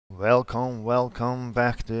Welcome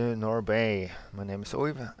back to Norr Bay. My name is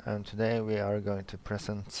Oyv, and today we are going to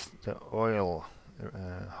present the oil,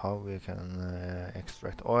 how we can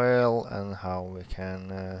extract oil and how we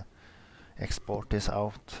can export this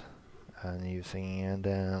out and using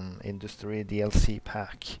the industry DLC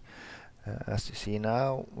pack. As you see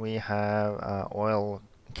now, we have an oil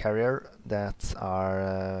carrier that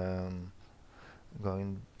are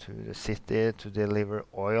going to the city to deliver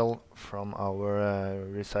oil from our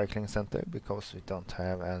recycling center because we don't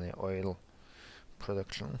have any oil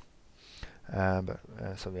production.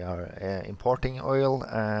 So we are importing oil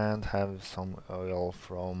and have some oil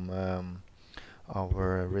from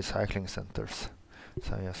our recycling centers.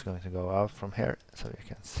 So I'm just going to go out from here so you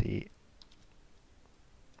can see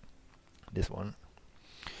this one.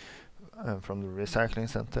 From the recycling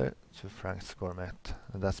center to Frank's Gourmet.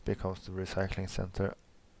 And that's because the recycling center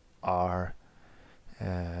are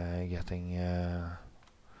getting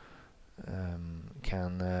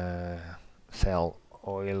can sell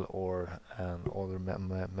oil or other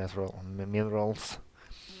minerals.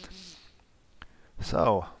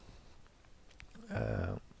 So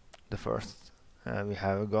the first we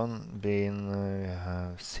have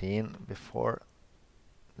been seen before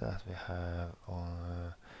that we have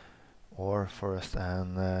on or forest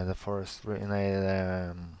and the forestry in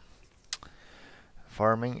a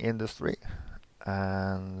farming industry,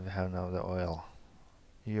 and we have now the oil.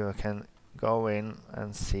 You can go in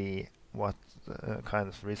and see what kind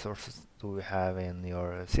of resources do we have in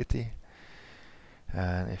your city,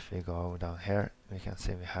 and if we go down here we can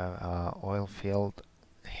see we have a oil field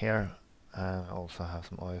here and also have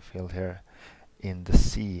some oil field here in the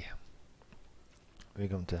sea. We're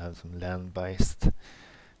going to have some land-based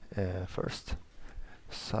first.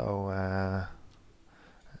 So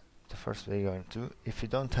the first we're going to, if you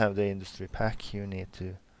don't have the industry pack, you need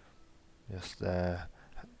to just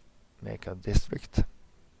make a district,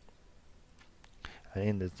 and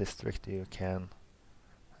in the district you can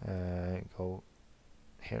go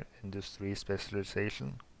here, industry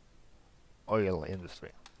specialization, oil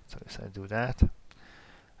industry. So if I do that,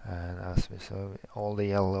 and as we saw, all the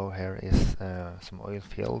yellow here is some oil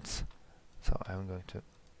fields, so I'm going to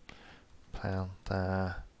plant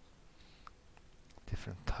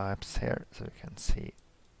different types here so you can see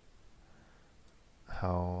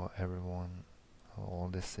how all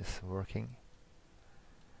this is working.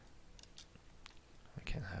 We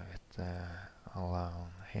can have it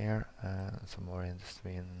along here and some more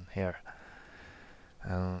industry in here.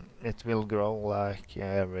 It will grow like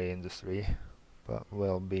every industry, but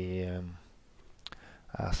will be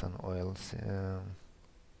as an oil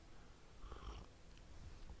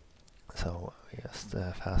so just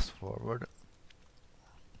fast forward.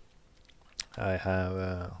 I have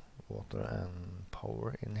water and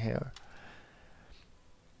power in here.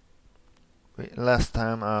 Last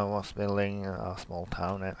time I was building a small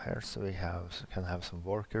town out here, so we can have some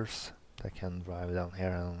workers that can drive down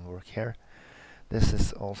here and work here. This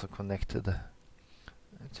is also connected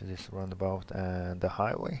to this roundabout and the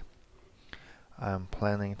highway. I'm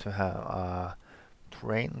planning to have a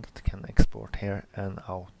train that can export here and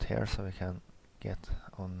out here, so we can get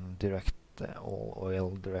on direct all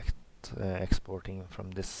oil direct exporting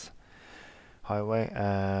from this highway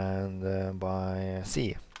and by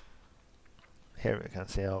sea. Here we can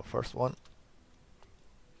see our first one.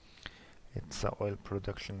 It's an oil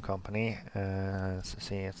production company, as you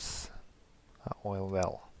see it's an oil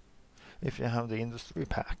well. If you have the industry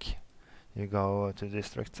pack, you go to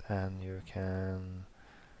districts and you can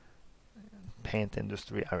paint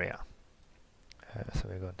industry area. So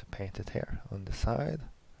we're going to paint it here on the side.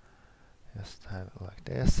 Just have it like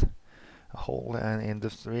this. A hole and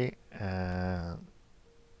industry. And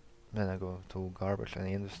then I go to garbage and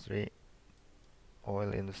industry,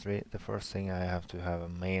 oil industry. The first thing I have to have a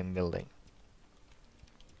main building.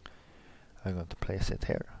 I'm going to place it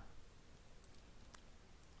here.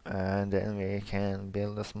 And then we can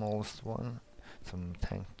build the smallest one. Some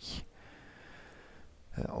tank.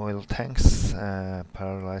 Oil tanks,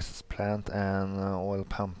 pyrolysis plant and oil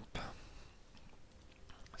pump.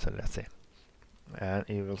 So let's see. And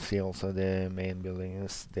you will see also the main building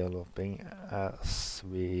is developing as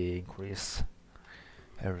we increase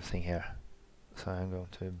everything here. So I'm going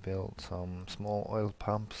to build some small oil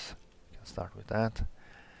pumps. You can start with that.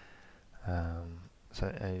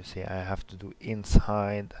 So you see I have to do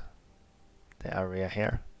inside the area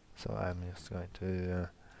here. So I'm just going to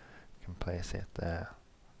can place it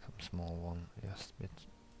some small one just a bit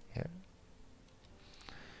here.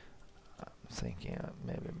 I'm thinking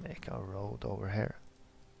maybe make a road over here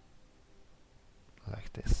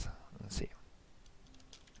like this and see.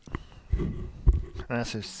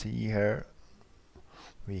 As you see here,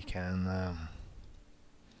 we can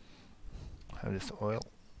have this oil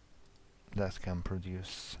that can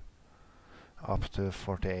produce up to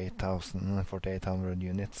 48,800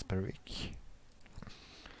 units per week.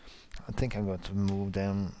 I think I'm going to move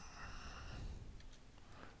them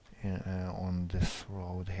on this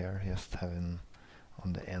road here, just having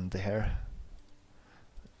on the end here.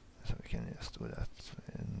 So we can just do that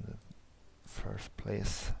in the first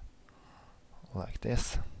place, like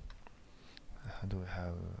this. Do we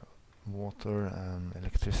have water and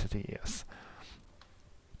electricity? Yes.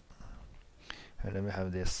 And then we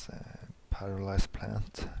have this paralyzed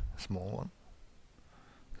plant, small one,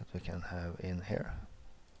 that we can have in here.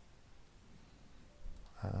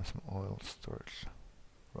 And some oil storage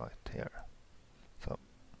right here. So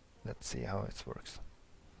let's see how it works.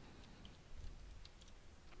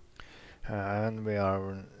 And we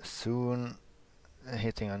are soon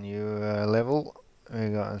hitting a new level.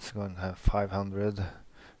 It's going to have 500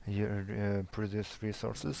 produced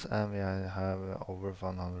resources, and we have over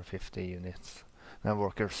 150 units and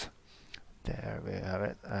workers. There we have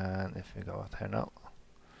it. And if we go out here now,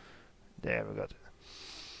 there we got it.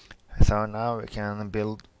 So now we can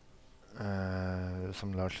build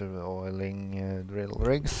some larger oiling drill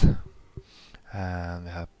rigs, and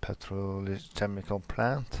we have petrochemical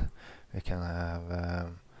plant. We can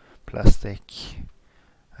have plastic,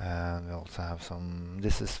 and we also have some.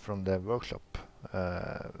 This is from the workshop.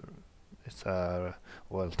 It's a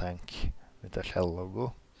oil tank with a Shell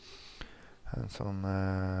logo, and some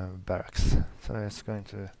barracks. So it's going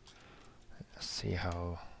to see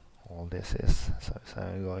how all this is. So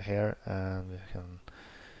we go here, and we can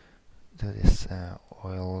do this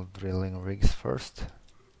oil drilling rigs first.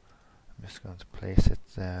 I'm just going to place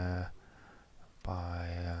it by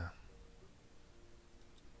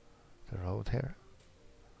the road here.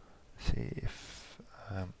 See if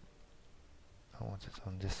I want it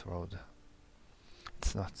on this road.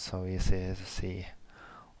 It's not so easy to see.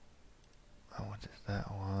 I want it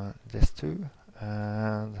that one, this too,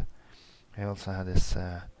 and we also had this.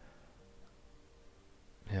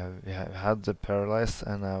 We have had the paralyzed,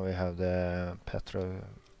 and now we have the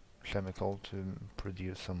petrochemical to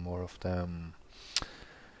produce some more of the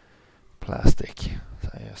plastic. So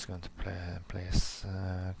I'm just going to place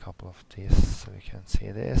a couple of these so we can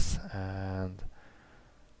see this, and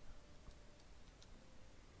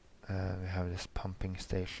we have this pumping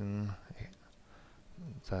station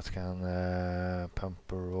that can pump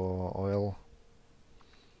raw oil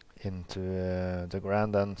into the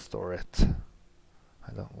ground and store it.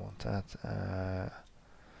 I don't want that. And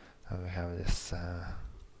we have this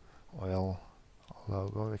oil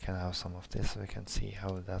logo. We can have some of this so we can see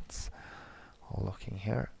how that's all looking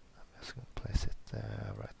here. I'm just going to place it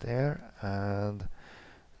right there. And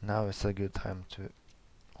now it's a good time to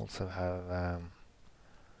also have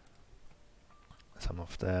some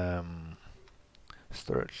of the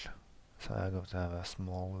storage. So I'm going to have a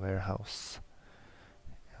small warehouse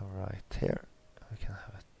right here. We can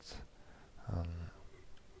have it on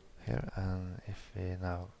here, and if we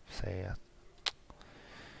now say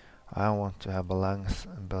I want to have balance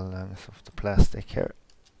of the plastic here,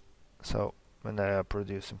 so when they are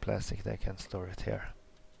producing plastic they can store it here.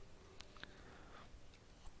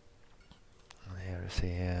 And here you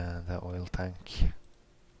see the oil tank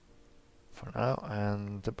for now,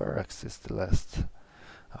 and the barracks is the last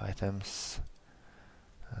items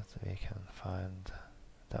that we can find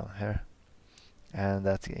down here, and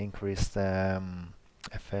that increased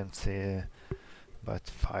efficiency by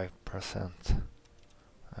 5%.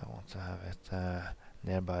 I want to have it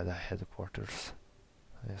nearby the headquarters.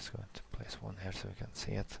 I'm just going to place one here so we can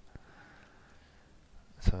see it,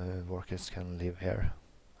 so workers can live here.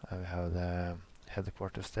 We have the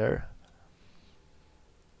headquarters there,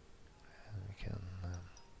 and we can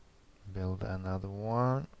build another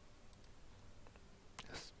one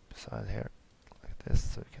just beside here like this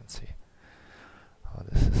so we can see how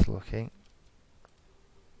this is looking.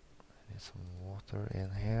 Need some water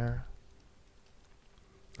in here.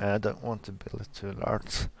 I don't want to build it too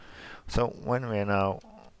large. So when we now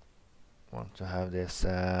want to have this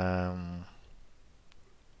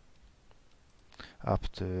up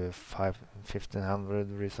to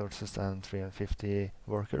 1,500 resources and 350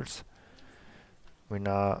 workers, we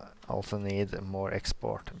now also need more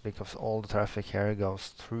export, because all the traffic here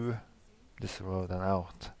goes through this road and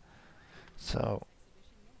out. So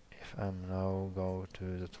if I'm now go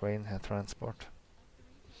to the train transport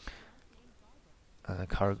and the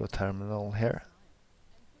cargo terminal here,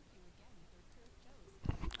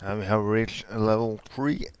 and we have reached level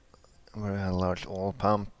 3, where we have a large oil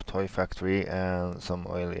pump, toy factory, and some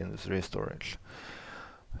oil industry storage.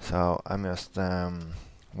 So I'm just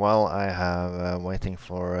while I have waiting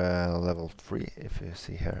for level 3. If you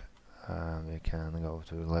see here, we can go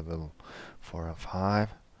to level 4 and 5.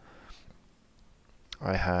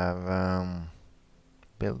 I have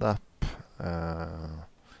built up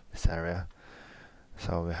this area.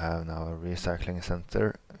 So we have now a recycling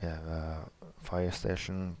center, we have a fire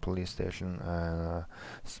station, police station, and a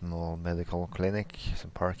small medical clinic, some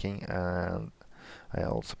parking, and I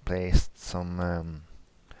also placed some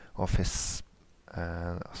office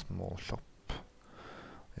and a small shop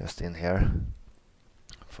just in here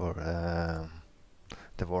for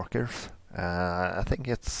the workers. I think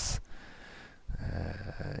it's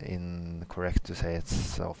incorrect to say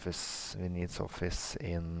it's office. We need office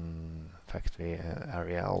in factory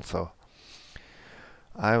area also.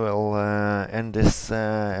 I will end this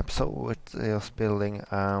episode with just building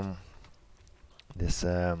this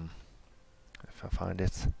if I find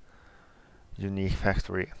it, unique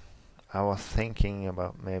factory. I was thinking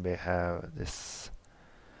about maybe have this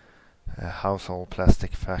household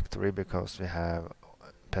plastic factory, because we have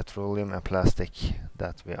petroleum and plastic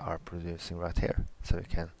that we are producing right here. So we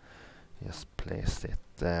can just place it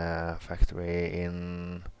factory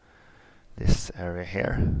in this area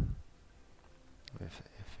here. If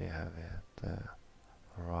we have it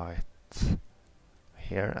right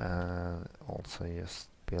here, and also just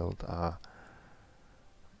build a,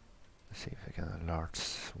 see if we can a large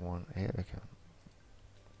one here. We can,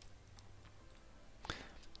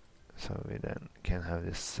 so we then can have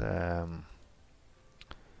this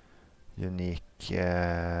unique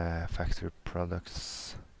factory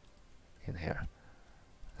products in here.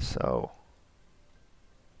 So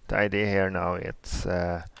the idea here now, it's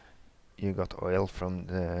you got oil from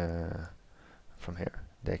here.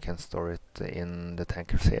 They can store it in the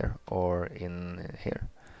tankers here or in here.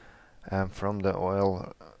 And from the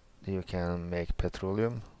oil you can make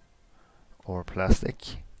petroleum or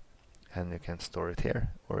plastic, and you can store it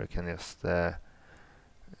here, or you can just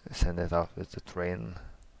send it out with the train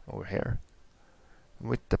over here.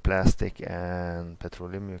 With the plastic and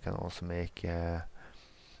petroleum you can also make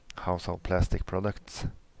household plastic products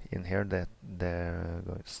in here, that they're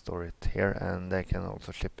going to store it here, and they can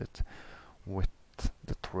also ship it with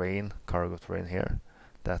the train, cargo train here.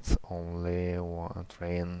 That's only one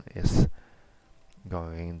train is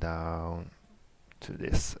going down to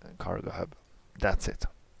this cargo hub. That's it.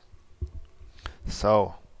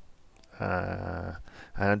 So and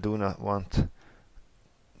I do not want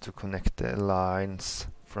to connect the lines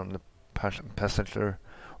from the passenger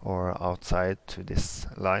or outside to this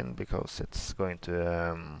line, because it's going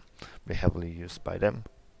to be heavily used by them.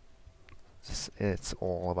 It's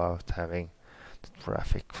all about having the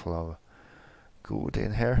traffic flow good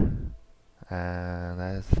in here, and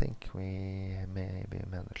I think we maybe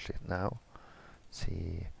managed it now.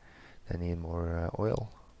 See, they need more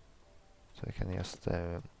oil, so we can just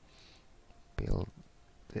build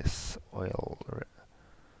this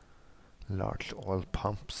large oil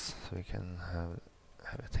pumps, so we can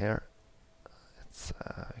have it here. It's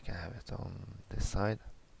we can have it on this side.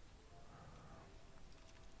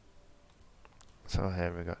 So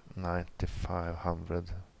here we got 9,500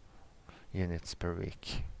 units per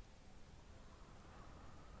week.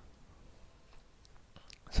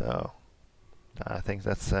 So I think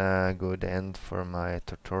that's a good end for my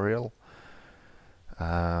tutorial.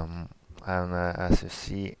 And as you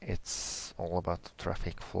see, it's all about the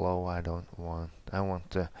traffic flow. I want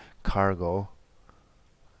the cargo,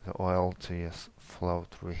 the oil, to just flow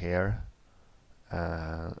through here,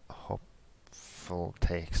 and hopefully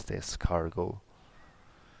takes this cargo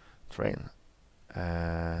train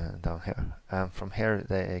down here, and from here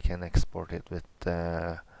they can export it with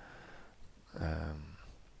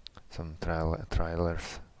some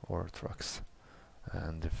trailers or trucks,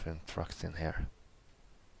 and different trucks in here.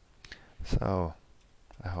 So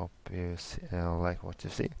I hope you like what you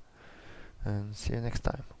see, and see you next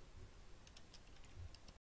time.